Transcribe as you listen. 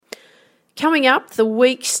Coming up, the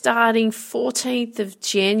week starting 14th of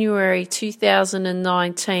January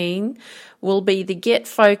 2019 will be the Get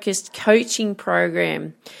Focused coaching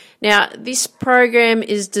program. Now, this program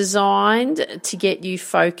is designed to get you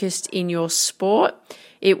focused in your sport.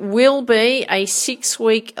 It will be a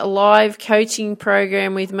 6-week live coaching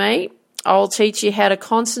program with me. I'll teach you how to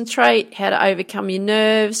concentrate, how to overcome your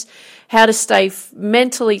nerves, how to stay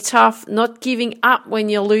mentally tough, not giving up when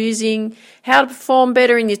you're losing, how to perform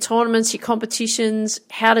better in your tournaments, your competitions,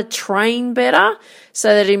 how to train better so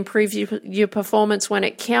that it improves your performance when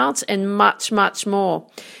it counts, and much, much more.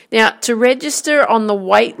 Now, to register on the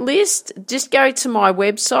wait list, just go to my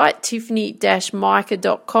website,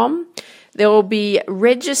 tiffany-micah.com. There will be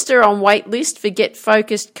register on wait list for Get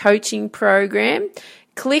Focused coaching program.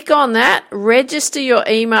 Click on that, register your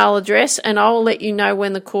email address, and I will let you know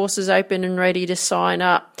when the course is open and ready to sign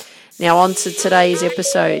up. Now on to today's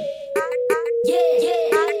episode.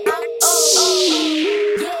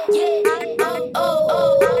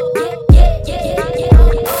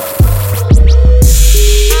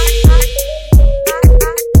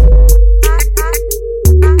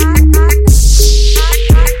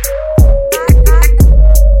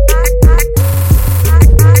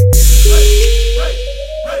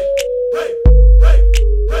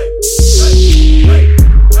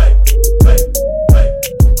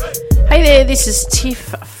 This is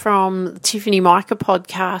Tiff from the Tiffany Micah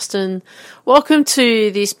podcast, and welcome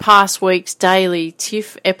to this past week's daily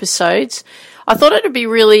Tiff episodes. I thought it would be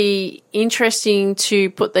really interesting to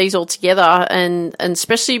put these all together, and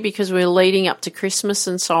especially because we're leading up to Christmas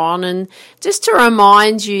and so on, and just to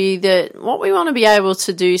remind you that what we want to be able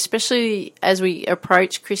to do, especially as we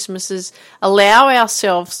approach Christmas, is allow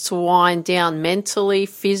ourselves to wind down mentally,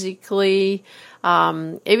 physically,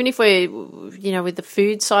 even if we're, with the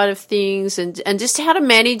food side of things, and just how to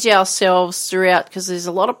manage ourselves throughout, because there's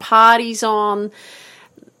a lot of parties on,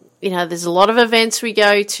 there's a lot of events we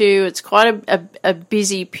go to. It's quite a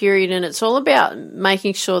busy period, and it's all about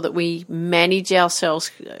making sure that we manage ourselves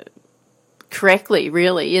correctly,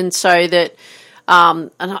 really, and so that, and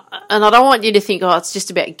I don't want you to think, it's just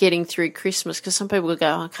about getting through Christmas, because some people will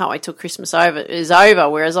go, I can't wait till Christmas is over,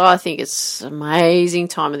 whereas I think it's an amazing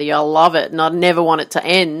time of the year. I love it, and I never want it to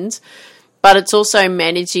end. But it's also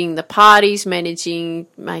managing the parties, managing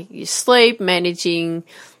your sleep, managing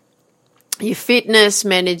your fitness,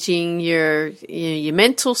 managing your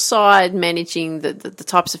mental side, managing the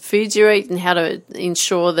types of foods you eat, and how to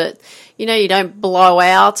ensure that, you don't blow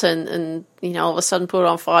out and all of a sudden put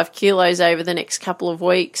on 5 kilos over the next couple of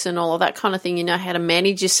weeks and all of that kind of thing. You know how to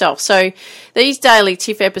manage yourself. So these daily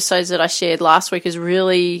TIFF episodes that I shared last week is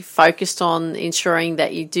really focused on ensuring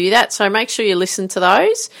that you do that. So make sure you listen to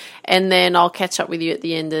those, and then I'll catch up with you at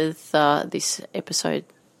the end of this episode.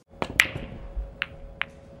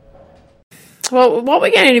 Well, what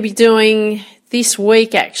we're going to be doing this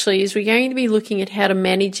week actually is we're going to be looking at how to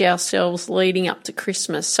manage ourselves leading up to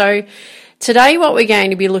Christmas. So today what we're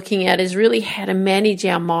going to be looking at is really how to manage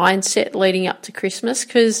our mindset leading up to Christmas,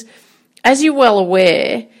 because as you're well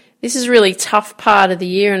aware, this is a really tough part of the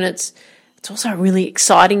year, and it's also a really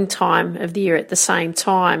exciting time of the year at the same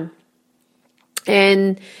time.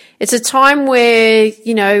 And it's a time where,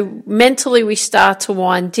 mentally we start to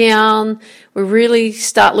wind down. We really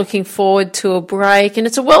start looking forward to a break, and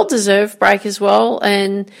it's a well-deserved break as well.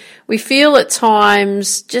 And we feel at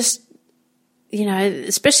times just,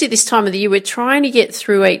 especially this time of the year, we're trying to get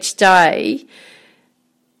through each day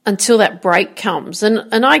until that break comes.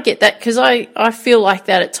 And I get that, because I feel like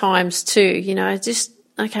that at times too,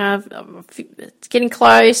 okay, it's getting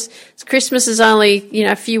close. Christmas is only,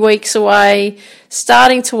 a few weeks away,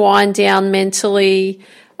 starting to wind down mentally,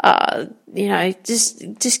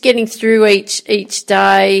 just getting through each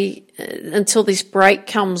day until this break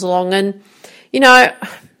comes along. And, I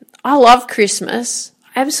love Christmas.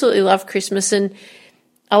 I absolutely love Christmas, and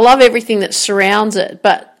I love everything that surrounds it.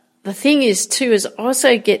 But the thing is too, is I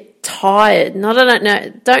also get tired. And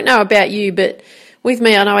I don't know about you, but with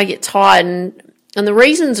me, I know I get tired, and the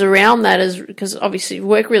reasons around that is because obviously you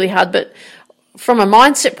work really hard, but from a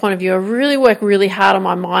mindset point of view, I really work really hard on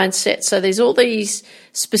my mindset. So there's all these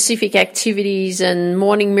specific activities and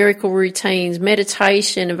morning miracle routines,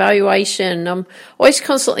 meditation, evaluation. I'm always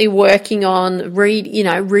constantly working on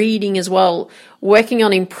reading as well, working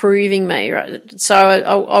on improving me, right? So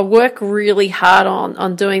I work really hard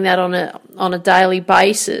on doing that on a daily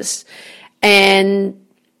basis. And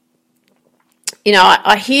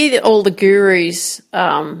I hear that all the gurus,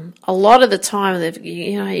 a lot of the time,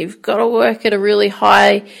 you've got to work at a really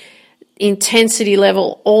high intensity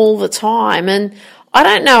level all the time. And I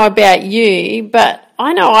don't know about you, but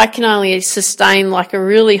I know I can only sustain like a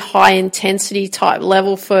really high intensity type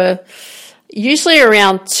level for usually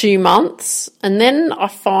around 2 months. And then I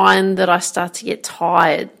find that I start to get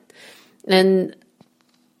tired. And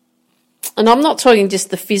I'm not talking just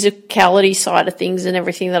the physicality side of things and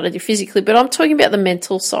everything that I do physically, but I'm talking about the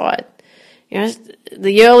mental side. You know,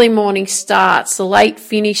 the early morning starts, the late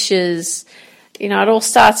finishes, you know, it all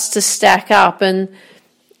starts to stack up. And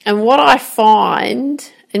what I find,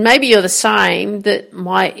 and maybe you're the same, that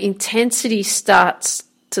my intensity starts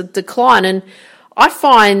to decline. And I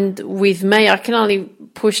find with me, I can only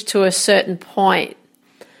push to a certain point.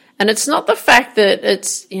 And it's not the fact that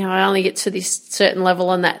it's, you know, I only get to this certain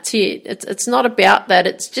level and that's it. It's not about that.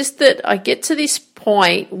 It's just that I get to this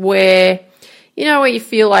point where, you know, where you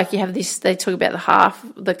feel like you have this, they talk about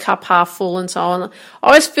the cup half full and so on. I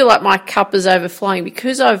always feel like my cup is overflowing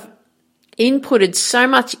because I've inputted so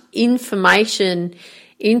much information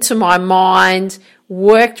into my mind,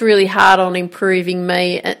 worked really hard on improving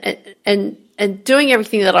me and doing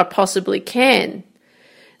everything that I possibly can.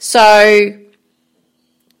 So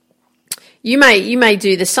you may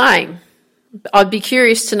do the same. I'd be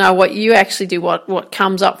curious to know what you actually do, what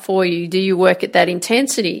comes up for you. Do you work at that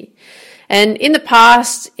intensity? And in the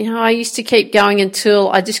past, you know, I used to keep going until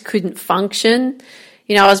I just couldn't function.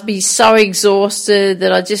 You know, I was be so exhausted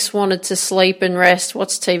that I just wanted to sleep and rest,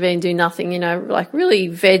 watch TV and do nothing, you know, like really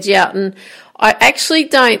veg out. And I actually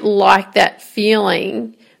don't like that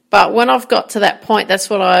feeling. But when I've got to that point, that's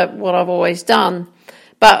what I've always done.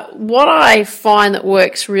 But what I find that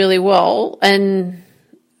works really well and,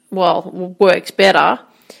 well, works better, and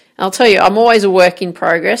I'll tell you, I'm always a work in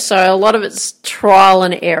progress, so a lot of it's trial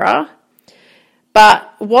and error.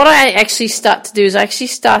 But what I actually start to do is I actually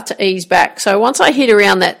start to ease back. So once I hit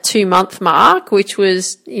around that 2-month mark, which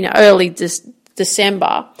was, you know, early December,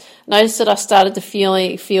 I noticed that I started to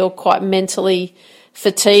feel quite mentally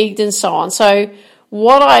fatigued and so on. So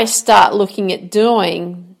what I start looking at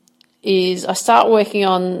doing is I start working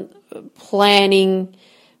on planning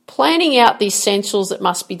out the essentials that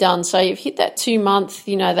must be done. So you've hit that 2-month,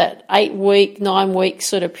 you know, that 8-week, 9-week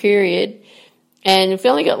sort of period, and you've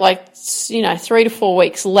only got like, you know, 3 to 4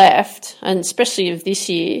 weeks left, and especially of this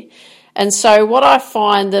year. And so what I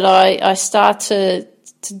find that I start to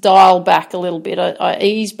dial back a little bit. I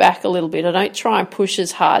ease back a little bit. I don't try and push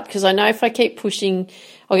as hard because I know if I keep pushing,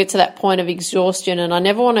 I'll get to that point of exhaustion, and I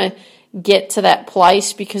never want to get to that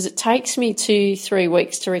place because it takes me 2-3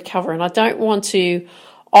 weeks to recover, and I don't want to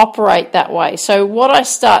operate that way. So what I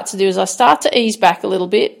start to do is I start to ease back a little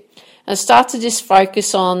bit and start to just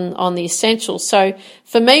focus on the essentials. So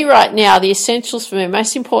for me right now, the essentials for me,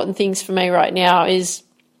 most important things for me right now is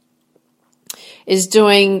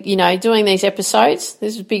doing these episodes.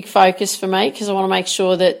 This is a big focus for me because I want to make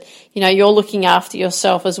sure that, you know, you're looking after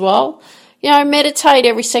yourself as well. You know, meditate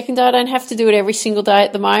every second day. I don't have to do it every single day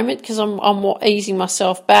at the moment because I'm easing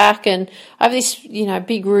myself back. And I have this, you know,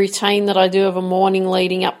 big routine that I do of a morning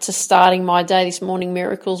leading up to starting my day, this morning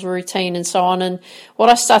miracles routine and so on. And what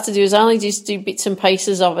I start to do is only just do bits and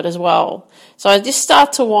pieces of it as well. So I just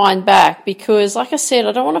start to wind back because, like I said,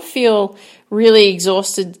 I don't want to feel really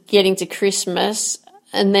exhausted getting to Christmas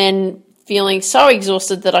and then feeling so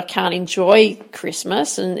exhausted that I can't enjoy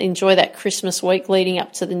Christmas and enjoy that Christmas week leading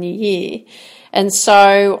up to the new year. And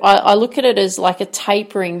so I look at it as like a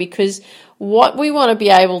tapering because what we want to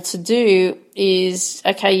be able to do is,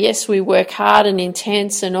 okay, yes, we work hard and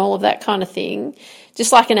intense and all of that kind of thing,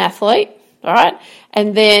 just like an athlete, all right?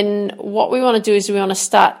 And then what we want to do is we want to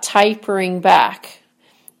start tapering back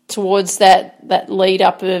towards that lead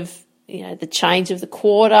up of, you know, the change of the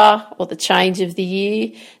quarter or the change of the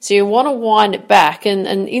year. So you want to wind it back. And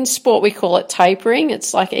in sport, we call it tapering.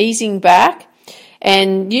 It's like easing back.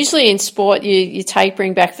 And usually in sport, you're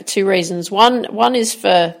tapering back for 2 reasons. One is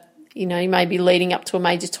for, you know, you may be leading up to a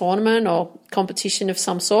major tournament or competition of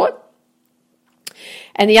some sort.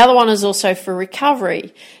 And the other one is also for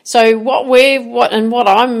recovery. So what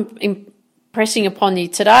I'm pressing upon you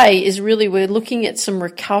today is really we're looking at some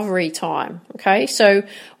recovery time, okay? So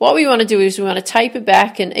what we want to do is we want to taper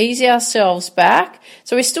back and ease ourselves back.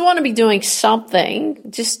 So we still want to be doing something,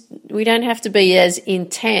 just we don't have to be as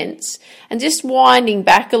intense, and just winding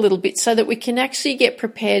back a little bit so that we can actually get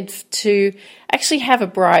prepared to actually have a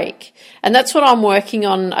break. And that's what I'm working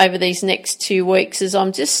on over these next 2 weeks is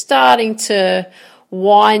I'm just starting to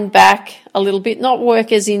wind back a little bit, not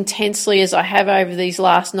work as intensely as I have over these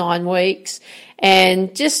last 9 weeks,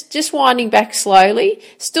 and just winding back slowly,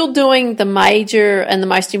 still doing the major and the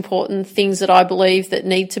most important things that I believe that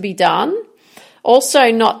need to be done.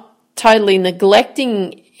 Also not totally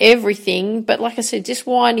neglecting everything, but like I said, just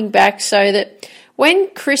winding back so that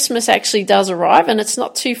when Christmas actually does arrive, and it's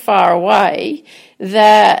not too far away,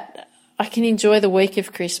 that I can enjoy the week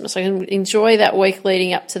of Christmas. I can enjoy that week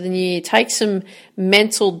leading up to the new year, take some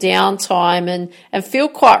mental downtime and feel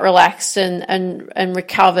quite relaxed and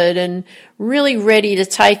recovered and really ready to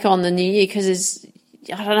take on the new year, because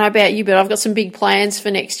I don't know about you, but I've got some big plans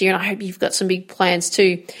for next year, and I hope you've got some big plans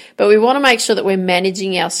too. But we want to make sure that we're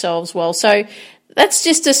managing ourselves well. So that's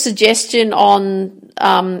just a suggestion on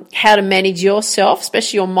how to manage yourself,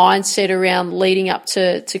 especially your mindset around leading up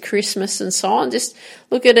to Christmas and so on. Just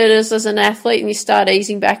look at it as an athlete, and you start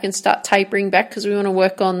easing back and start tapering back, because we want to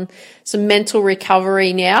work on some mental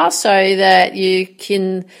recovery now so that you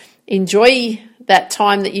can enjoy that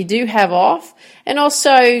time that you do have off. And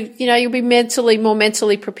also, you'll be more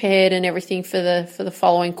mentally prepared and everything for the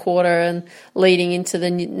following quarter and leading into the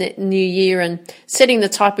new year, and setting the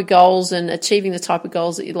type of goals and achieving the type of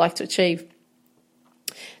goals that you'd like to achieve.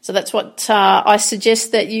 So that's what I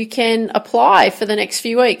suggest that you can apply for the next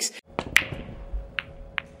few weeks.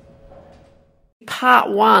 Part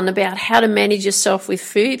 1 about how to manage yourself with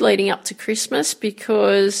food leading up to Christmas,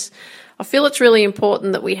 because I feel it's really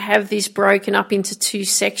important that we have this broken up into 2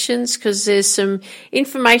 sections, because there's some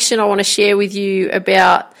information I want to share with you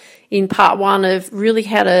about in part 1 of really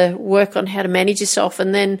how to work on how to manage yourself.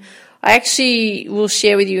 And then I actually will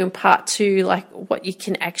share with you in part 2, like what you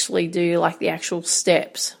can actually do, like the actual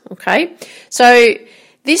steps. Okay. So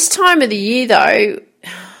this time of the year though,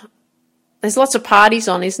 there's lots of parties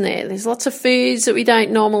on, isn't there? There's lots of foods that we don't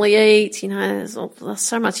normally eat. There's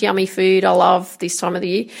so much yummy food I love this time of the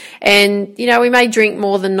year. And, we may drink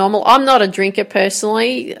more than normal. I'm not a drinker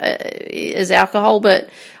personally as alcohol, but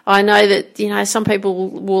I know that, some people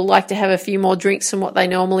will like to have a few more drinks than what they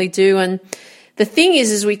normally do. And the thing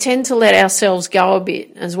is we tend to let ourselves go a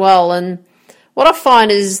bit as well. And what I find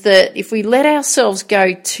is that if we let ourselves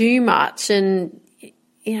go too much, and,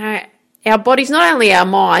 our bodies, not only our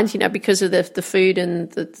mind, because of the food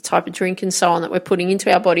and the type of drink and so on that we're putting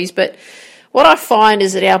into our bodies, but what I find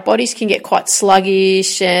is that our bodies can get quite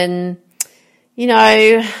sluggish, and, we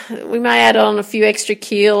may add on a few extra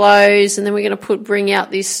kilos, and then we're going to bring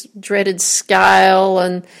out this dreaded scale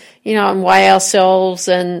and, and weigh ourselves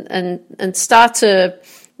and start to,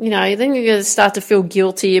 then you're going to start to feel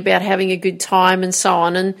guilty about having a good time and so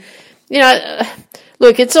on. And,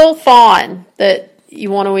 look, it's all fine that you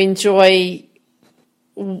want to enjoy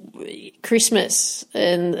Christmas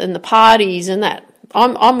and the parties and that.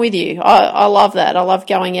 I'm with you. I love that. I love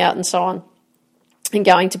going out and so on, and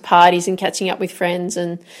going to parties and catching up with friends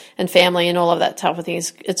and family and all of that type of thing.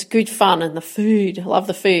 It's good fun, and the food. I love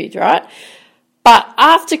the food, right? But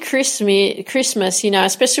after Christmas,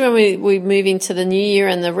 especially when we move into the new year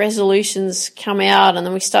and the resolutions come out, and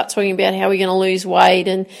then we start talking about how we're going to lose weight,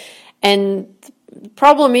 and the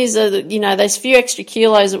problem is that, those few extra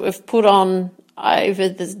kilos that we've put on over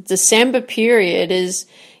the December period is,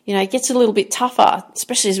 it gets a little bit tougher,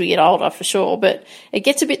 especially as we get older for sure, but it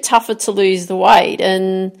gets a bit tougher to lose the weight.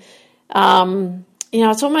 And,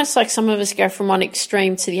 it's almost like some of us go from one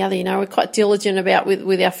extreme to the other. We're quite diligent about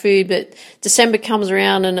with our food, but December comes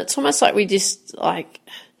around and it's almost like we just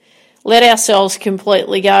let ourselves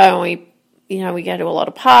completely go, and we go to a lot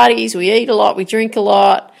of parties, we eat a lot, we drink a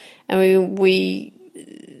lot, and we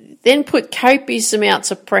then put copious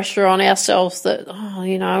amounts of pressure on ourselves that,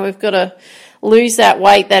 we've got to lose that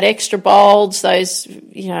weight, that extra bulge, those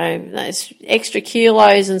extra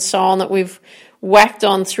kilos and so on that we've whacked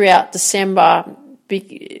on throughout December,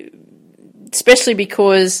 especially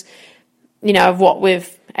because, of what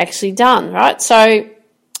we've actually done, right? So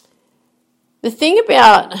the thing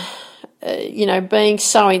about, being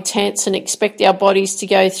so intense and expect our bodies to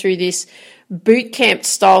go through this boot camp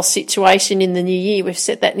style situation in the new year. We've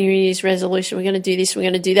set that New Year's resolution. We're going to do this, we're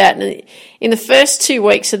going to do that. And in the first 2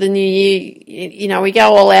 weeks of the new year, we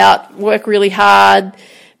go all out, work really hard,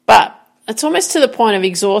 but it's almost to the point of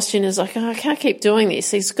exhaustion. It's like, I can't keep doing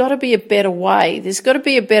this. There's got to be a better way. There's got to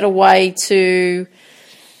be a better way to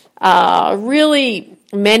really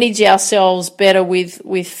manage ourselves better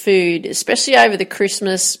with food, especially over the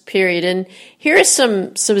Christmas period. And here are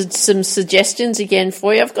some suggestions again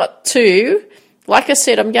for you. I've got 2. Like I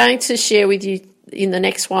said, I'm going to share with you in the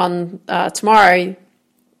next one tomorrow,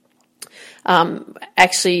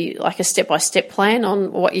 actually like a step-by-step plan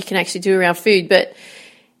on what you can actually do around food. But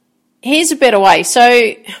here's a better way.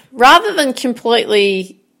 So rather than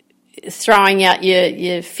completely throwing out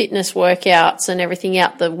your fitness workouts and everything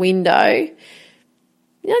out the window,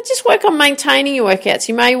 just work on maintaining your workouts.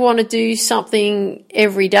 You may want to do something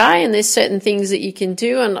every day, and there's certain things that you can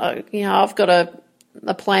do. And, I've got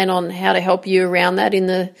a plan on how to help you around that in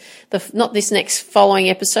the not this next following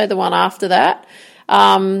episode, the one after that.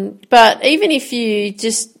 But even if you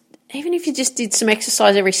just did some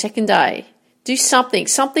exercise every second day, do something.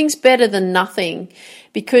 Something's better than nothing,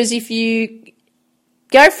 because if you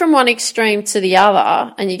go from one extreme to the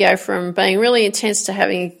other and you go from being really intense to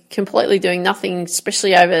having completely doing nothing,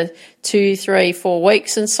 especially over 2, 3, 4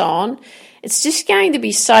 weeks and so on, it's just going to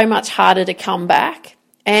be so much harder to come back.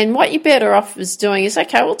 And what you're better off is doing is,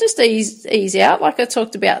 okay, well, just ease out. Like I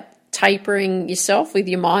talked about tapering yourself with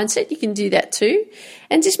your mindset. You can do that too.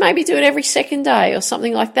 And just maybe do it every second day or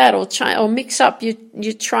something like that, or mix up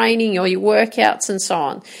your training or your workouts and so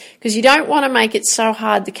on. Because you don't want to make it so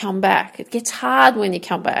hard to come back. It gets hard when you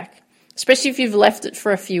come back, especially if you've left it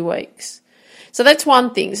for a few weeks. So that's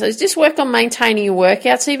one thing. So just work on maintaining your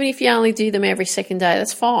workouts. Even if you only do them every second day,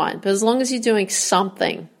 that's fine. But as long as you're doing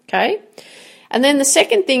something, okay? And then the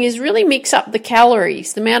second thing is really mix up the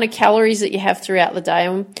calories, the amount of calories that you have throughout the day.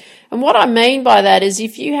 And what I mean by that is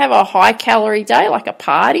if you have a high calorie day, like a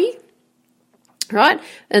party, right?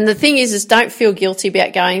 And the thing is don't feel guilty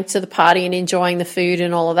about going to the party and enjoying the food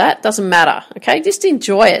and all of that. Doesn't matter, okay? Just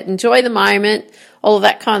enjoy it. Enjoy the moment, all of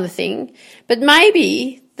that kind of thing. But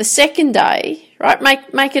maybe the second day, right,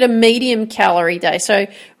 make it a medium calorie day. So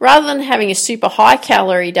rather than having a super high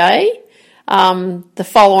calorie day, the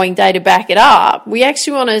following day to back it up, we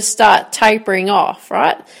actually want to start tapering off,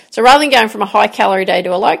 right? So rather than going from a high calorie day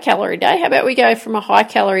to a low calorie day, how about we go from a high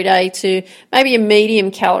calorie day to maybe a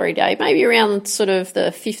medium calorie day, maybe around sort of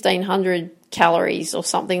the 1,500 calories or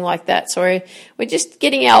something like that. So we're just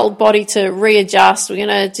getting our body to readjust. We're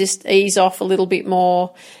going to just ease off a little bit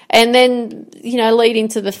more, and then, lead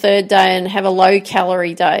into the third day and have a low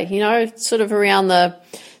calorie day, sort of around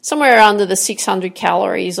somewhere under the 600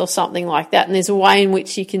 calories or something like that. And there's a way in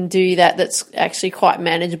which you can do that that's actually quite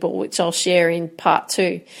manageable, which I'll share in part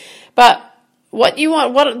 2. But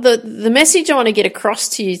the message I want to get across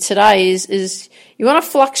to you today is you want to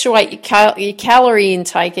fluctuate your calorie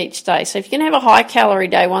intake each day. So if you're going to have a high calorie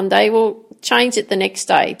day one day, well, change it the next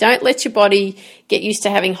day. Don't let your body get used to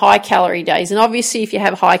having high calorie days. And obviously if you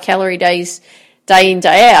have high calorie days day in,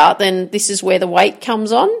 day out, then this is where the weight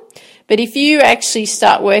comes on. But if you actually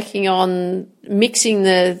start working on mixing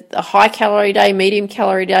the high calorie day, medium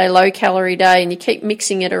calorie day, low calorie day, and you keep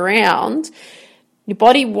mixing it around, your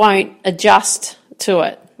body won't adjust to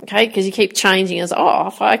it, okay? Because you keep changing. It's,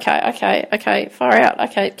 okay, far out.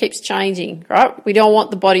 Okay, it keeps changing, right? We don't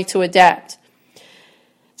want the body to adapt.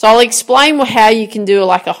 So I'll explain how you can do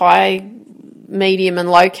like a high, medium,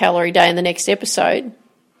 and low calorie day in the next episode.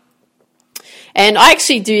 And I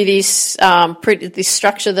actually do this this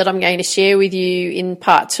structure that I'm going to share with you in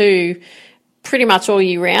part 2 pretty much all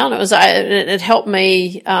year round. It helped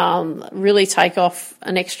me really take off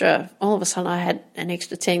all of a sudden I had an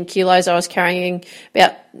extra 10 kilos I was carrying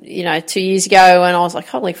about 2 years ago, and I was like,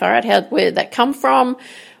 holy far out, where did that come from?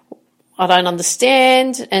 I don't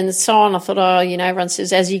understand, and so on. I thought, everyone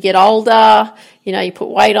says as you get older, you put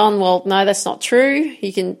weight on. Well, no, that's not true.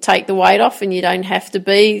 You can take the weight off and you don't have to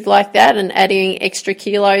be like that and adding extra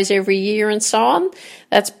kilos every year and so on.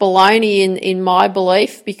 That's baloney in my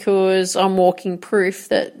belief, because I'm walking proof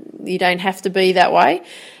that you don't have to be that way.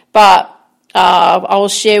 But I will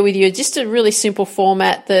share with you just a really simple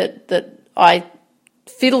format that I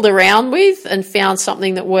fiddled around with and found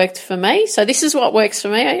something that worked for me. So this is what works for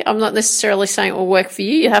me. I'm not necessarily saying it will work for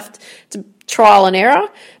you. You have to trial and error,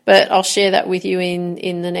 but I'll share that with you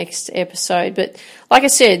in the next episode. But like I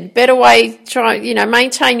said, better way,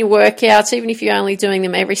 maintain your workouts, even if you're only doing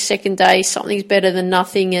them every second day. Something's better than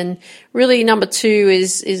nothing. And really number 2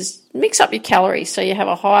 is mix up your calories. So you have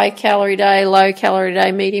a high calorie day, low calorie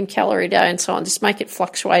day, medium calorie day, and so on. Just make it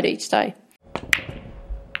fluctuate each day.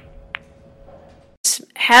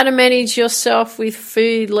 How to manage yourself with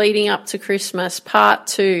food leading up to Christmas, part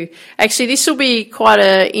 2. Actually, this will be quite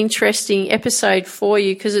an interesting episode for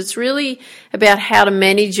you, because it's really about how to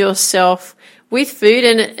manage yourself with food,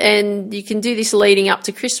 and you can do this leading up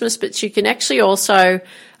to Christmas, but you can actually also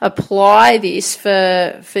apply this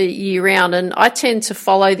for year round. And I tend to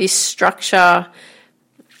follow this structure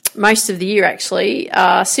most of the year, actually,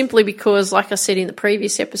 simply because, like I said in the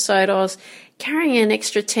previous episode, I was carrying an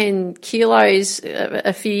extra 10 kilos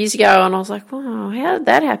a few years ago, and I was like, wow, how did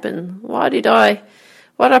that happen? Why did I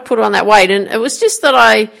put on that weight? And it was just that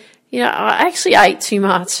I actually ate too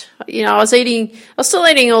much. I was still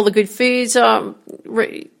eating all the good foods,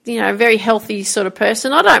 very healthy sort of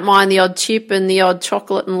person. I don't mind the odd chip and the odd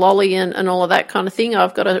chocolate and lolly and all of that kind of thing.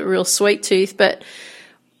 I've got a real sweet tooth, but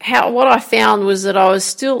what I found was that I was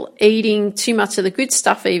still eating too much of the good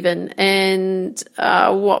stuff even, and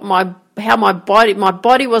my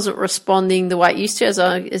body wasn't responding the way it used to.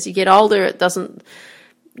 As you get older, it doesn't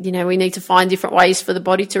we need to find different ways for the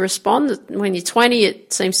body to respond. When you're 20,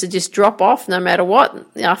 it seems to just drop off no matter what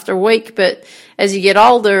after a week. But as you get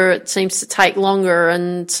older, it seems to take longer.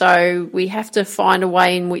 And so we have to find a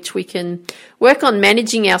way in which we can work on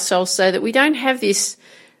managing ourselves so that we don't have this,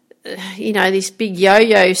 this big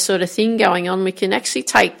yo-yo sort of thing going on. We can actually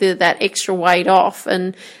take that extra weight off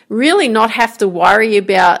and really not have to worry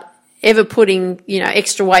about ever putting,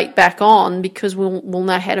 extra weight back on, because we'll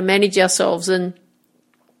know how to manage ourselves. And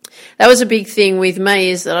that was a big thing with me,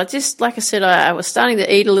 is that I just, like I said, I was starting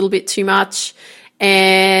to eat a little bit too much,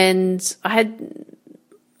 and I had,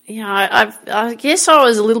 I guess I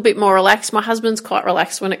was a little bit more relaxed. My husband's quite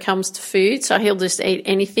relaxed when it comes to food, so he'll just eat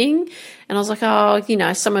anything. And I was like,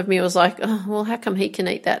 some of me was like, oh, well, how come he can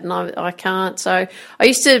eat that and I can't? So I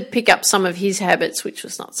used to pick up some of his habits, which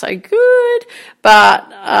was not so good, but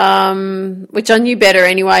which I knew better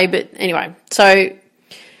anyway. But anyway, so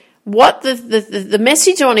what the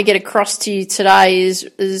message I want to get across to you today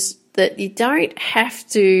is that you don't have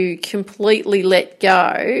to completely let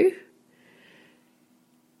go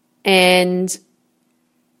and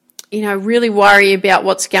really worry about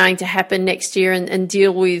what's going to happen next year and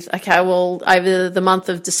deal with, over the month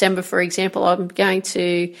of December, for example, I'm going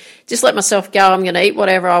to just let myself go. I'm going to eat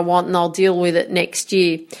whatever I want and I'll deal with it next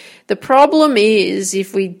year. The problem is,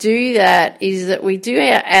 if we do that, is that we do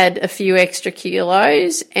add a few extra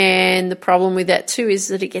kilos, and the problem with that too is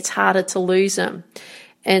that it gets harder to lose them.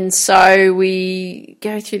 And so we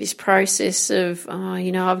go through this process of,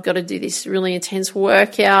 I've got to do this really intense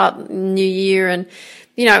workout New Year, and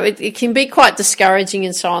it can be quite discouraging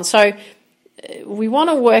and so on. So we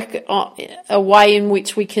want to work on a way in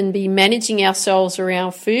which we can be managing ourselves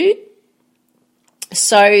around food,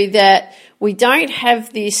 so that we don't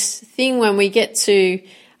have this thing when we get to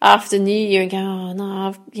after New Year and go, oh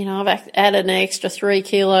no, I've added an extra 3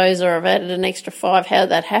 kilos, or I've added an extra 5. How did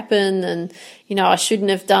that happen? And I shouldn't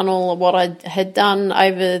have done all of what I had done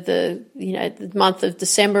over the month of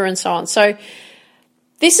December and so on. So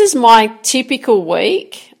this is my typical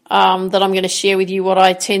week that I'm going to share with you, what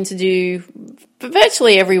I tend to do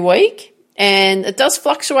virtually every week. And it does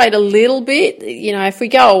fluctuate a little bit. If we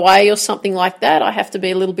go away or something like that, I have to be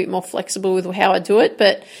a little bit more flexible with how I do it.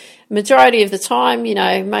 But majority of the time,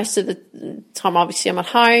 most of the time, obviously, I'm at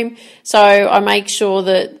home. So I make sure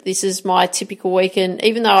that this is my typical week. And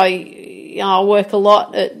even though I work a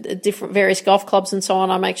lot at different various golf clubs and so on,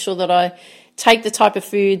 I make sure that I take the type of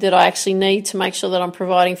food that I actually need to make sure that I'm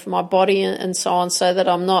providing for my body and so on, so that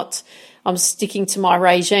I'm sticking to my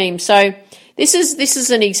regime. So this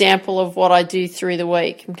is an example of what I do through the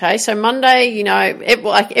week. Okay, so Monday,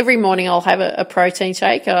 like every morning I'll have a protein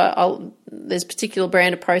shake. There's a particular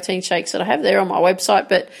brand of protein shakes that I have there on my website,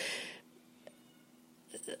 but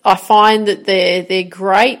I find that they're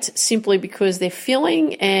great simply because they're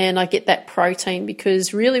filling and I get that protein,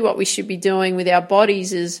 because really what we should be doing with our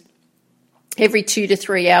bodies is every 2 to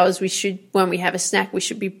 3 hours when we have a snack, we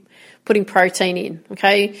should be putting protein in,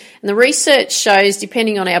 okay? And the research shows,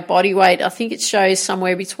 depending on our body weight, I think it shows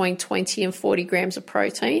somewhere between 20 and 40 grams of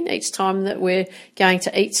protein each time that we're going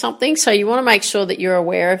to eat something. So you want to make sure that you're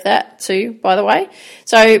aware of that too, by the way.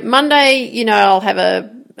 So Monday, I'll have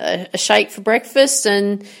a shake for breakfast,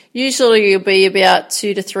 and usually it'll be about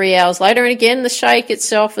 2 to 3 hours later. And again, the shake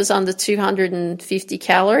itself is under 250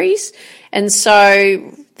 calories. And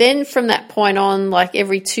so then from that point on, like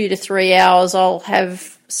every 2 to 3 hours, I'll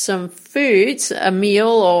have some foods, a meal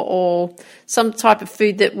or some type of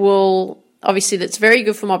food that will, obviously that's very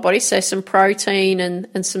good for my body. So some protein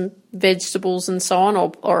and some vegetables and so on,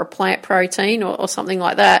 or a plant protein or something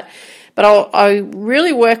like that. But I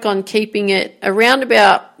really work on keeping it around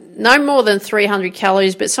about no more than 300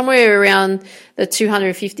 calories, but somewhere around the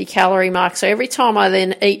 250 calorie mark. So every time I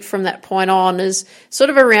then eat from that point on is sort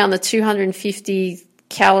of around the 250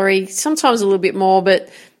 calorie, sometimes a little bit more, but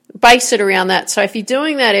base it around that. So if you're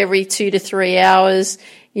doing that every 2 to 3 hours,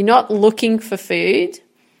 you're not looking for food,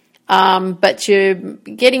 but you're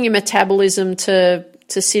getting your metabolism to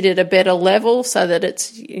sit at a better level so that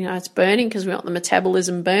it's, it's burning, because we want the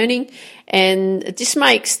metabolism burning. And it just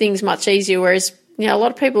makes things much easier. Whereas, a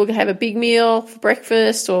lot of people have a big meal for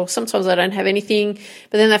breakfast, or sometimes they don't have anything,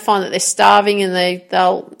 but then they find that they're starving and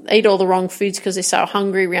they'll eat all the wrong foods because they're so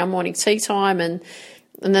hungry around morning tea time. And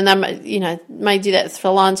then they may do that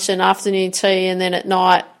for lunch and afternoon tea, and then at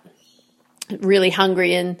night really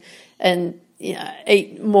hungry and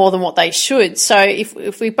eat more than what they should. So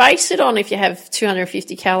if we base it on, if you have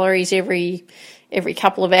 250 calories every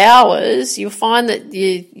couple of hours, you'll find that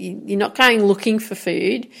you're not going looking for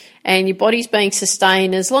food, and your body's being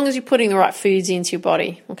sustained as long as you're putting the right foods into your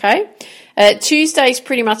body, okay? Tuesday's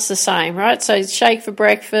pretty much the same, right? So shake for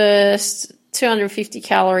breakfast, 250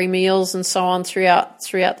 calorie meals and so on throughout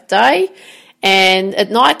the day. And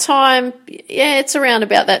at night time, yeah, it's around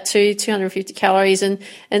about that too, 250 calories.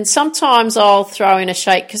 And sometimes I'll throw in a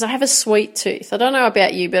shake because I have a sweet tooth. I don't know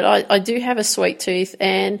about you, but I do have a sweet tooth,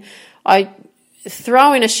 and I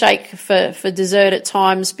throw in a shake for dessert at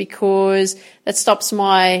times because that stops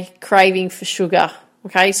my craving for sugar.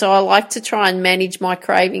 Okay, so I like to try and manage my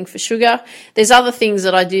craving for sugar. There's other things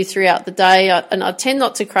that I do throughout the day, and I tend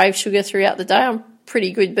not to crave sugar throughout the day. I'm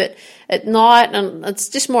pretty good, but at night, and it's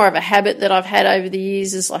just more of a habit that I've had over the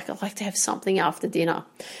years, is like I like to have something after dinner.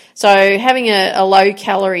 So having a low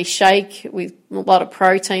calorie shake with a lot of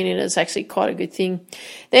protein in it is actually quite a good thing.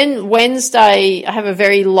 Then Wednesday, I have a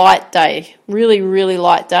very light day, really, really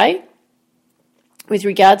light day with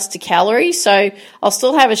regards to calories. So I'll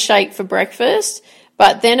still have a shake for breakfast,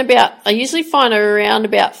 but then I usually find around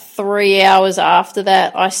about 3 hours after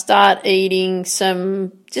that, I start eating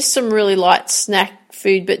some really light snack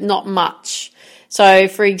food, but not much. So,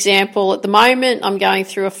 for example, at the moment, I'm going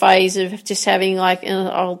through a phase of just having and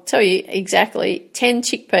I'll tell you exactly, 10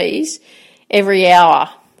 chickpeas every hour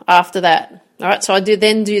after that. All right, so I do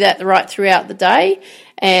that right throughout the day,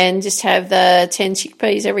 and just have the 10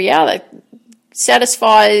 chickpeas every hour. That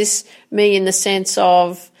satisfies me in the sense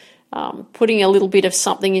of putting a little bit of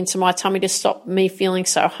something into my tummy to stop me feeling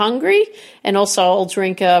so hungry. And also I'll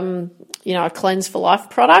drink, a Cleanse for Life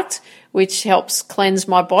product, which helps cleanse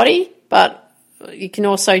my body, but you can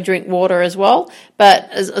also drink water as well. But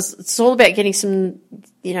it's all about getting some,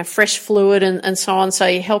 fresh fluid and so on. So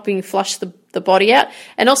you're helping flush the body out,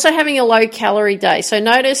 and also having a low calorie day. So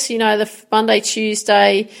notice, the Monday,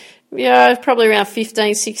 Tuesday, probably around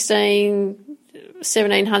 15, 16,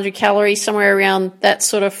 1,700 calories, somewhere around that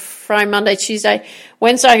sort of frame. Monday, Tuesday.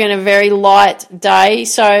 Wednesday, I'm going to a very light day,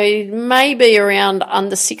 so maybe around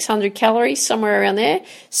under 600 calories, somewhere around there.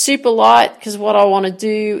 Super light, because what I want to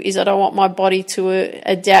do is I don't want my body to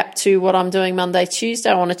adapt to what I'm doing Monday,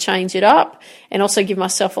 Tuesday. I want to change it up and also give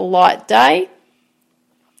myself a light day.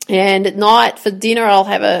 And at night, for dinner, I'll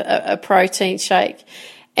have a protein shake.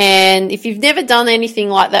 And if you've never done anything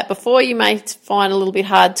like that before, you may find it a little bit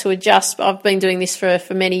hard to adjust. I've been doing this for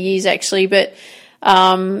many years actually, but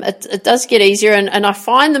it does get easier. And I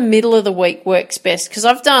find the middle of the week works best, because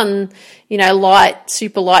I've done,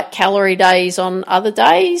 super light calorie days on other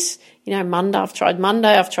days. I've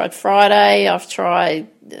tried Friday, I've tried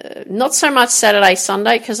not so much Saturday,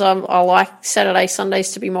 Sunday, because I like Saturday,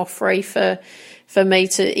 Sundays to be more free for me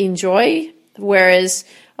to enjoy. Whereas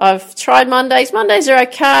I've tried Mondays. Mondays are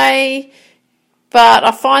okay, but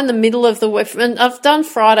I find the middle of the week, and I've done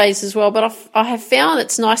Fridays as well, but I have found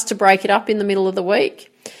it's nice to break it up in the middle of the week.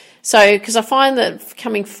 So, because I find that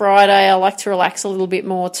coming Friday, I like to relax a little bit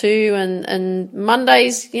more too, and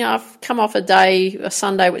Mondays, I've come off a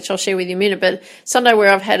Sunday, which I'll share with you in a minute, but Sunday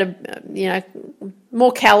where I've had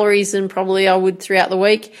more calories than probably I would throughout the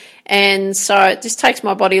week, and so it just takes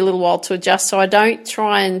my body a little while to adjust, so I don't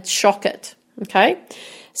try and shock it, okay?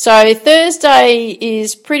 So Thursday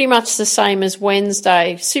is pretty much the same as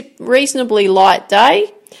Wednesday. Reasonably light day,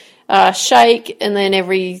 shake, and then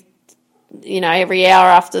every hour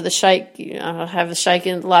after the shake, I have a shake,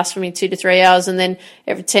 and it lasts for me 2 to 3 hours, and then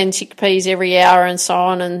every 10 chickpeas every hour and so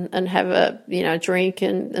on, and have a drink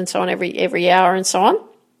and so on every hour and so on.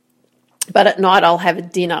 But at night I'll have a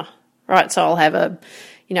dinner, right? So I'll have a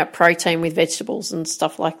protein with vegetables and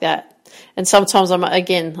stuff like that. And sometimes I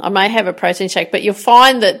may have a protein shake, but you'll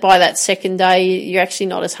find that by that second day, you're actually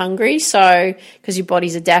not as hungry. So, because your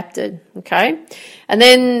body's adapted. Okay. And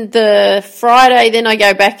then the Friday, then I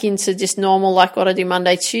go back into just normal, like what I do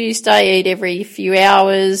Monday, Tuesday, eat every few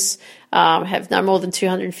hours, have no more than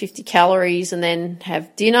 250 calories, and then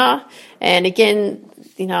have dinner. And again,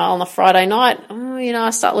 on the Friday night, I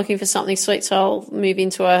start looking for something sweet. So I'll move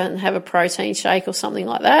into and have a protein shake or something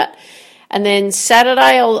like that. And then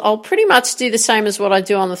Saturday, I'll pretty much do the same as what I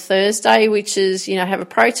do on the Thursday, which is, have a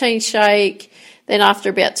protein shake. Then after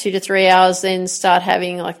about 2 to 3 hours, then start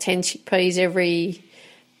having like 10 chickpeas every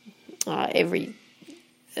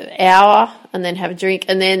hour, and then have a drink.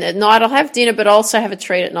 And then at night, I'll have dinner, but also have a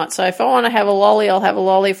treat at night. So if I want to have a lolly, I'll have a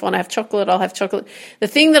lolly. If I want to have chocolate, I'll have chocolate. The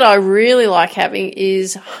thing that I really like having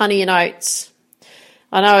is honey and oats.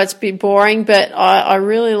 I know it's a bit boring, but I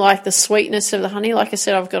really like the sweetness of the honey. Like I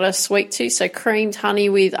said, I've got a sweet tooth, so creamed honey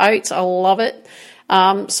with oats, I love it.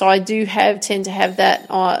 So I do tend to have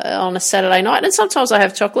that on a Saturday night. And sometimes I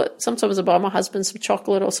have chocolate. Sometimes I buy my husband some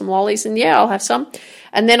chocolate or some lollies, and I'll have some.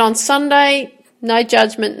 And then on Sunday, no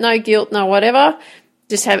judgment, no guilt, no whatever.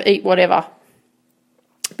 Just eat whatever.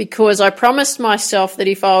 because I promised myself that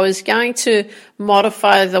if I was going to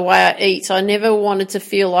modify the way I eat, I never wanted to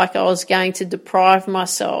feel like I was going to deprive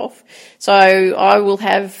myself. So I will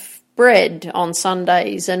have bread on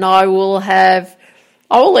Sundays, and I will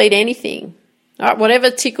eat anything. All right, whatever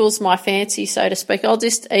tickles my fancy, so to speak. I'll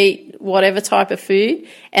just eat whatever type of food,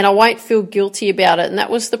 and I won't feel guilty about it. And that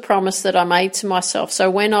was the promise that I made to myself. So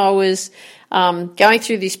when I was going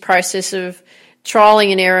through this process of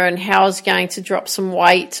trialing and error and how I was going to drop some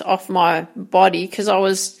weight off my body, because I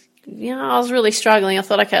was really struggling. I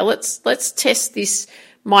thought, okay, let's test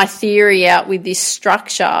my theory out with this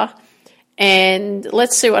structure, and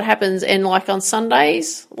let's see what happens. And like on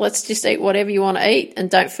Sundays, let's just eat whatever you want to eat and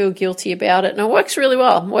don't feel guilty about it. And it works really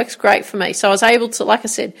well. It works great for me. So I was able to, like I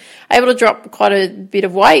said, drop quite a bit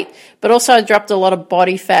of weight, but also I dropped a lot of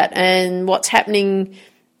body fat. And what's happening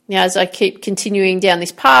as I keep continuing down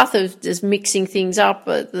this path of just mixing things up,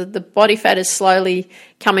 the body fat is slowly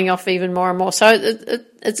coming off even more and more. So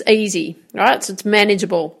it's easy, right? So it's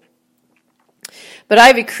manageable. But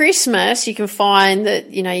over Christmas, you can find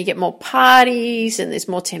that, you get more parties and there's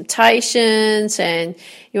more temptations, and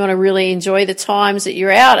you want to really enjoy the times that you're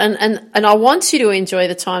out. And I want you to enjoy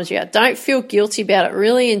the times you're out. Don't feel guilty about it.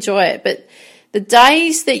 Really enjoy it. But the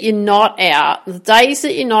days that you're not out, the days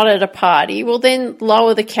that you're not at a party, well, then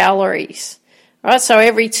lower the calories, right? So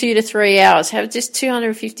every 2 to 3 hours, have just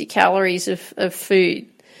 250 calories of food.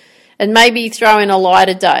 And maybe throw in a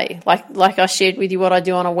lighter day, like I shared with you what I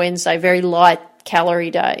do on a Wednesday, very light calorie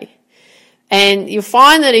day. And you'll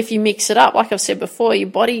find that if you mix it up, like I've said before, your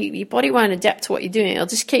body won't adapt to what you're doing. It'll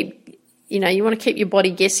just keep, you want to keep your body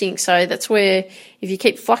guessing. So that's where if you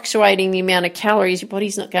keep fluctuating the amount of calories, your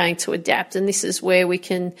body's not going to adapt. And this is where we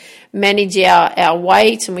can manage our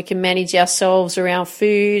weight, and we can manage ourselves around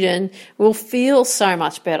food, and we'll feel so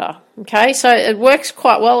much better. Okay, so it works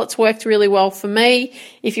quite well. It's worked really well for me.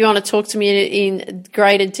 If you want to talk to me in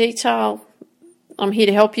greater detail, I'm here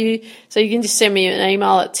to help you. So you can just send me an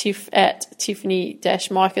email at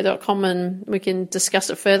tiffany-micah.com and we can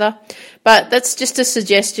discuss it further. But that's just a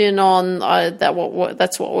suggestion on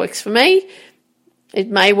that's what works for me. It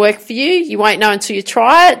may work for you. You won't know until you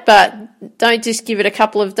try it, but don't just give it a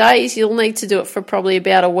couple of days. You'll need to do it for probably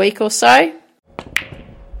about a week or so.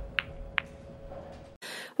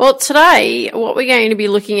 Well, today what we're going to be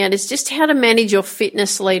looking at is just how to manage your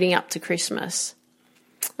fitness leading up to Christmas.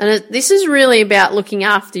 And this is really about looking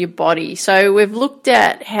after your body. So we've looked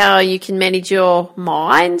at how you can manage your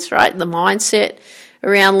mind, right? The mindset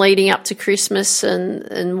around leading up to Christmas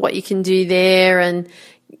and what you can do there, and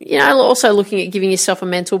also looking at giving yourself a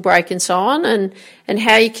mental break and so on, and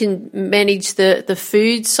how you can manage the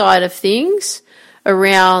food side of things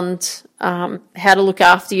around how to look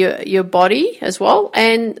after your body as well.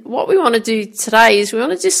 And what we want to do today is we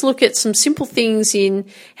want to just look at some simple things in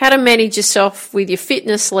how to manage yourself with your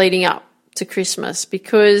fitness leading up to Christmas,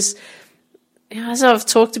 because as I've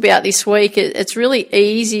talked about this week, it's really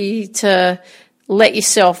easy to let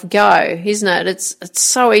yourself go, isn't it? It's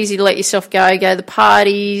so easy to let yourself go to the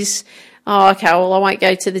parties. Oh, okay, well, I won't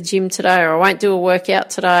go to the gym today, or I won't do a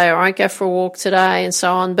workout today, or I won't go for a walk today, and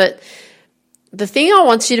so on. But the thing I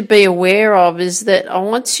want you to be aware of is that I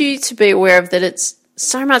want you to be aware of that it's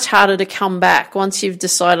so much harder to come back once you've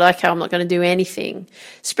decided, okay, I'm not going to do anything.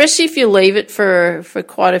 Especially if you leave it for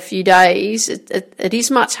quite a few days, it is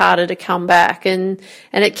much harder to come back, and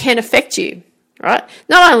it can affect you, right?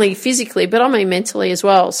 Not only physically, but I mean mentally as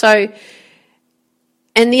well. So,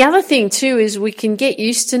 and the other thing too is we can get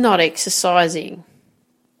used to not exercising.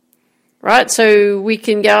 Right, so we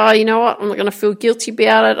can go, oh, you know what, I'm not going to feel guilty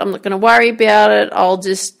about it, I'm not going to worry about it, I'll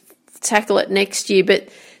just tackle it next year. But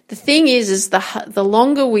the thing is the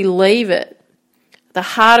longer we leave it, the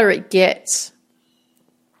harder it gets.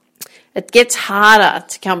 It gets harder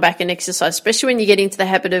to come back and exercise, especially when you get into the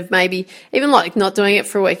habit of maybe even like not doing it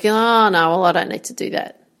for a week. Oh, no, well, I don't need to do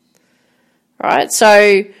that. Right,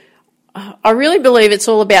 so I really believe it's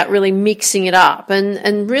all about really mixing it up,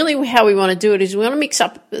 and really how we want to do it is we want to mix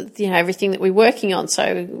up, everything that we're working on.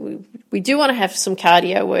 So we do want to have some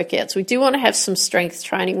cardio workouts. We do want to have some strength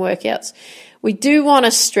training workouts. We do want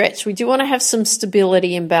to stretch. We do want to have some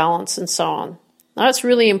stability and balance and so on. That's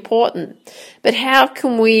really important. But how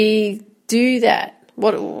can we do that?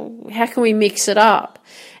 How can we mix it up?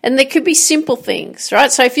 And there could be simple things,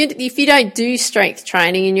 right? So if you don't do strength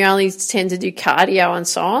training and you only tend to do cardio and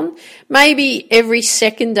so on, maybe every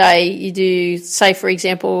second day you do, say for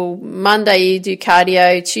example, Monday you do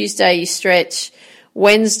cardio, Tuesday you stretch,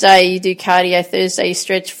 Wednesday you do cardio, Thursday you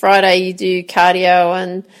stretch, Friday you do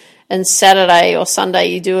cardio, and Saturday or Sunday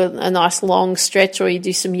you do a nice long stretch, or you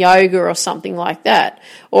do some yoga or something like that.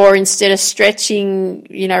 Or instead of stretching,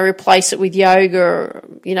 replace it with yoga,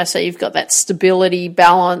 or, so you've got that stability,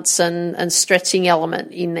 balance and stretching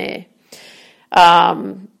element in there.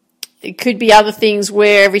 It could be other things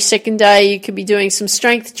where every second day you could be doing some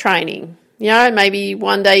strength training. Maybe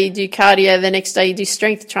one day you do cardio, the next day you do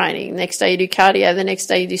strength training. Next day you do cardio, the next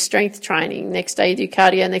day you do strength training. Next day you do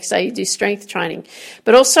cardio, next day you do strength training.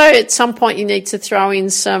 But also at some point you need to throw in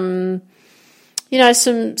some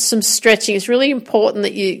stretching. It's really important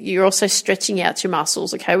that you're also stretching out your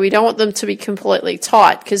muscles, okay? We don't want them to be completely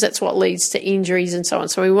tight because that's what leads to injuries and so on.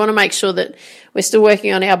 So we want to make sure that we're still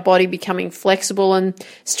working on our body becoming flexible, and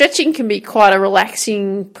stretching can be quite a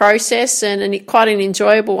relaxing process and quite an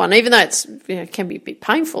enjoyable one, even though it can be a bit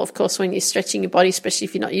painful, of course, when you're stretching your body, especially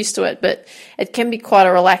if you're not used to it. But it can be quite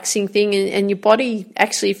a relaxing thing, and your body,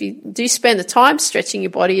 actually, if you do spend the time stretching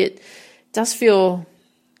your body, it does feel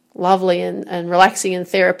lovely and relaxing and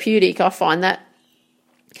therapeutic. I find that,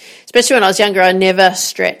 especially when I was younger, I never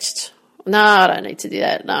stretched. No, I don't need to do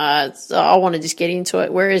that. No, I want to just get into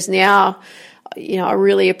it. Whereas now, I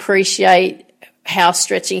really appreciate how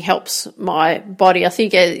stretching helps my body. I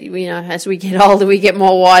think, as we get older, we get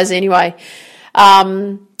more wise anyway.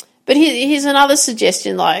 But here's another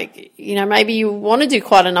suggestion, maybe you want to do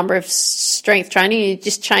quite a number of strength training. You're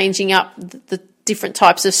just changing up the different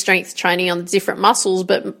types of strength training on the different muscles,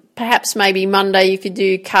 but perhaps maybe Monday you could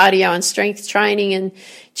do cardio and strength training, and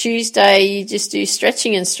Tuesday you just do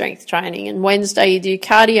stretching and strength training, and Wednesday you do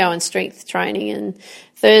cardio and strength training, and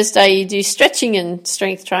Thursday you do stretching and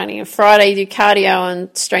strength training, and Friday you do cardio and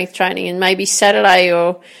strength training, and maybe Saturday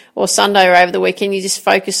or Sunday or over the weekend you just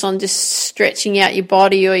focus on just stretching out your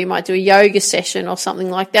body, or you might do a yoga session or something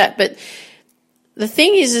like that. But the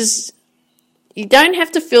thing is you don't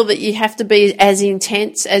have to feel that you have to be as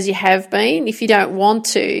intense as you have been if you don't want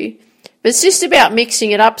to. But it's just about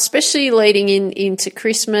mixing it up, especially leading into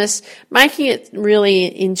Christmas, making it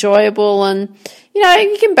really enjoyable. And,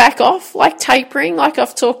 you can back off, like tapering, like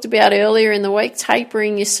I've talked about earlier in the week,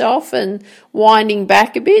 tapering yourself and winding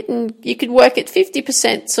back a bit. And you could work at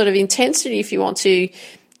 50% sort of intensity if you want to.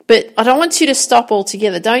 But I don't want you to stop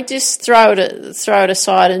altogether. Don't just throw it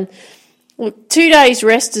aside. And look, 2 days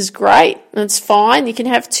rest is great. That's fine. You can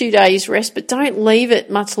have 2 days rest, but don't leave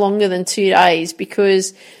it much longer than 2 days,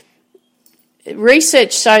 because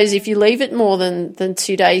research shows if you leave it more than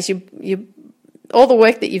 2 days, you all the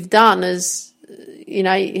work that you've done is,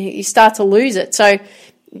 you start to lose it. So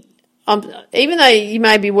even though you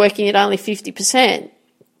may be working at only 50%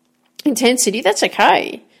 intensity, that's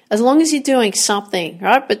okay, as long as you're doing something,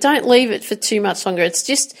 right? But don't leave it for too much longer. It's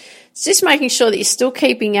just making sure that you're still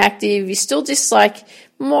keeping active. You're still just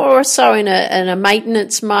more so in a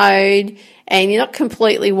maintenance mode, and you're not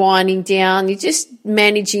completely winding down. You're just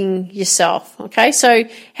managing yourself. Okay. So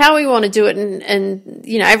how we want to do it, and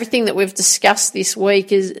everything that we've discussed this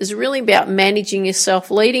week is really about managing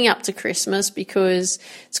yourself leading up to Christmas, because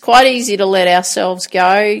it's quite easy to let ourselves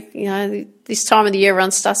go. This time of the year,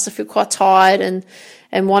 everyone starts to feel quite tired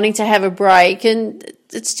and wanting to have a break, and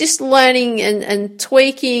it's just learning and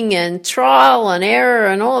tweaking and trial and error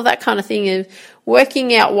and all of that kind of thing, of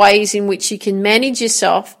working out ways in which you can manage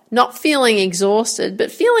yourself, not feeling exhausted,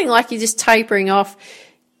 but feeling like you're just tapering off,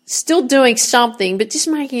 still doing something, but just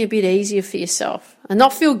making it a bit easier for yourself, and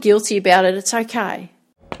not feel guilty about it. It's okay.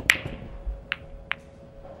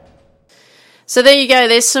 So there you go.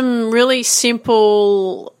 There's some really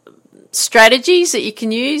simple strategies that you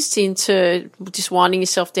can use into just winding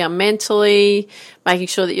yourself down mentally, making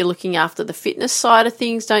sure that you're looking after the fitness side of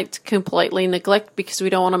things. Don't completely neglect, because we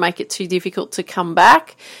don't want to make it too difficult to come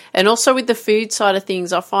back. And also with the food side of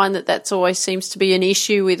things, I find that that's always seems to be an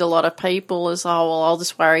issue with a lot of people, is, I'll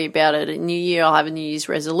just worry about it at New Year. I'll have a New Year's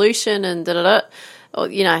resolution and da-da-da. Or,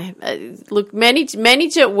 look, manage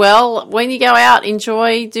it well. When you go out,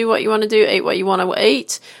 enjoy, do what you want to do, eat what you want to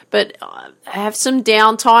eat, but have some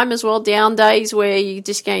downtime as well, down days where you're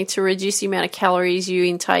just going to reduce the amount of calories you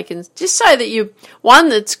intake, and just so that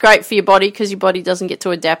that's great for your body, because your body doesn't get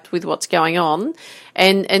to adapt with what's going on,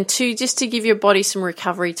 and two, just to give your body some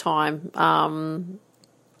recovery time,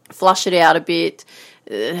 flush it out a bit,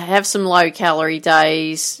 have some low calorie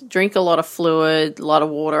days, drink a lot of fluid, a lot of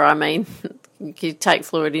water, you can take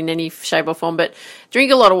fluid in any shape or form, but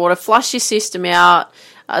drink a lot of water, flush your system out,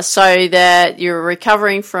 so that you're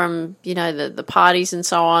recovering from, the parties and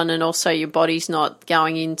so on, and also your body's not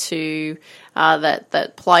going into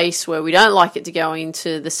that place where we don't like it to go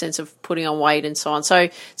into, the sense of putting on weight and so on. So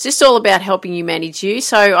it's just all about helping you manage you.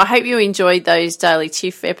 So I hope you enjoyed those daily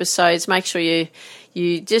TIFF episodes. Make sure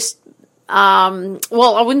you just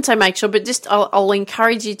well, I wouldn't say make sure, but just I'll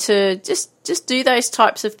encourage you to just do those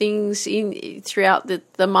types of things throughout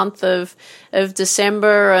the month of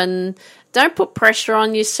December, and don't put pressure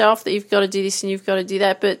on yourself that you've got to do this and you've got to do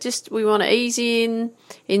that, but just we want to ease in,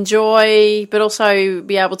 enjoy, but also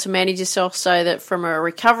be able to manage yourself so that from a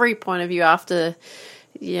recovery point of view after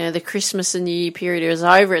the Christmas and New Year period is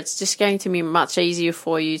over, it's just going to be much easier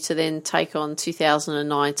for you to then take on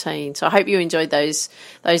 2019. So I hope you enjoyed those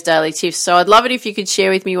daily tips. So I'd love it if you could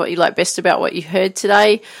share with me what you like best about what you heard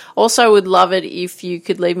today. Also would love it if you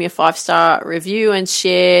could leave me a 5-star review and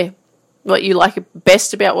share what you like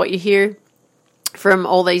best about what you hear from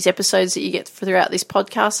all these episodes that you get throughout this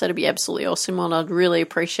podcast. That'd be absolutely awesome, and I'd really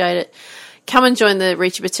appreciate it. Come and join the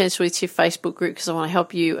Reach Your Potential with Tiff Facebook group, because I want to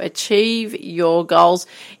help you achieve your goals.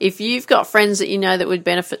 If you've got friends that you know that would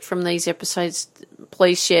benefit from these episodes,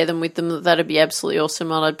 please share them with them. That'd be absolutely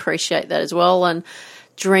awesome, and I'd appreciate that as well. And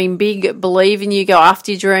dream big, believe in you, go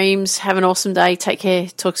after your dreams. Have an awesome day. Take care.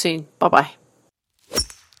 Talk soon. Bye-bye.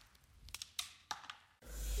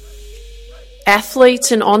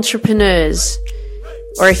 Athletes and entrepreneurs,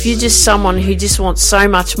 or if you're just someone who just wants so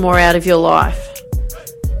much more out of your life,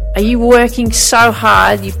 are you working so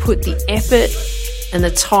hard, you put the effort and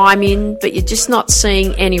the time in, but you're just not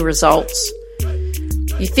seeing any results?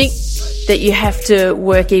 You think that you have to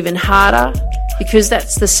work even harder, because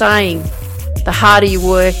that's the saying, the harder you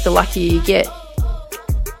work, the luckier you get.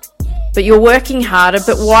 But you're working harder,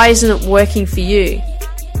 but why isn't it working for you?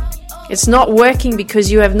 It's not working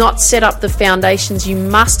because you have not set up the foundations you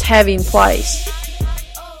must have in place.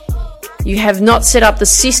 You have not set up the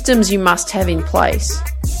systems you must have in place.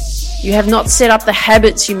 You have not set up the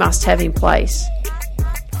habits you must have in place.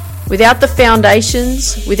 Without the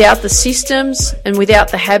foundations, without the systems, and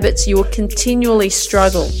without the habits, you will continually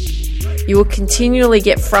struggle. You will continually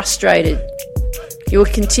get frustrated. You will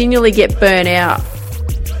continually get burnt out.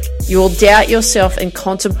 You will doubt yourself and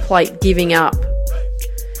contemplate giving up.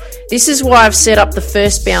 This is why I've set up the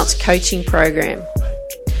First Bounce coaching program.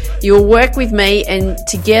 You will work with me, and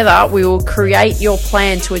together we will create your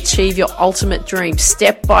plan to achieve your ultimate dream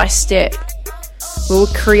step by step. We will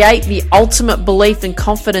create the ultimate belief and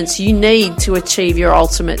confidence you need to achieve your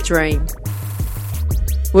ultimate dream.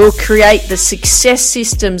 We will create the success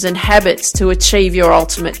systems and habits to achieve your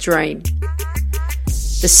ultimate dream.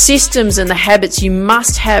 The systems and the habits you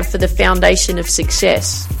must have for the foundation of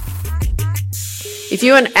success. If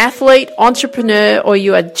you're an athlete, entrepreneur, or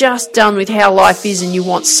you are just done with how life is and you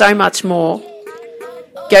want so much more,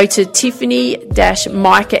 go to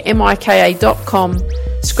tiffany-mika.com,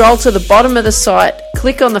 scroll to the bottom of the site,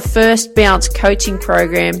 click on the First Bounce coaching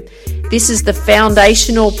program. This is the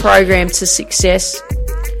foundational program to success.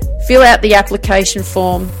 Fill out the application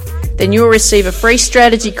form, then you'll receive a free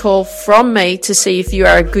strategy call from me to see if you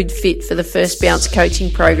are a good fit for the First Bounce coaching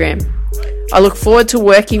program. I look forward to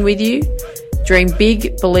working with you. Dream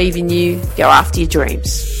big, believe in you, go after your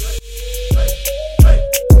dreams.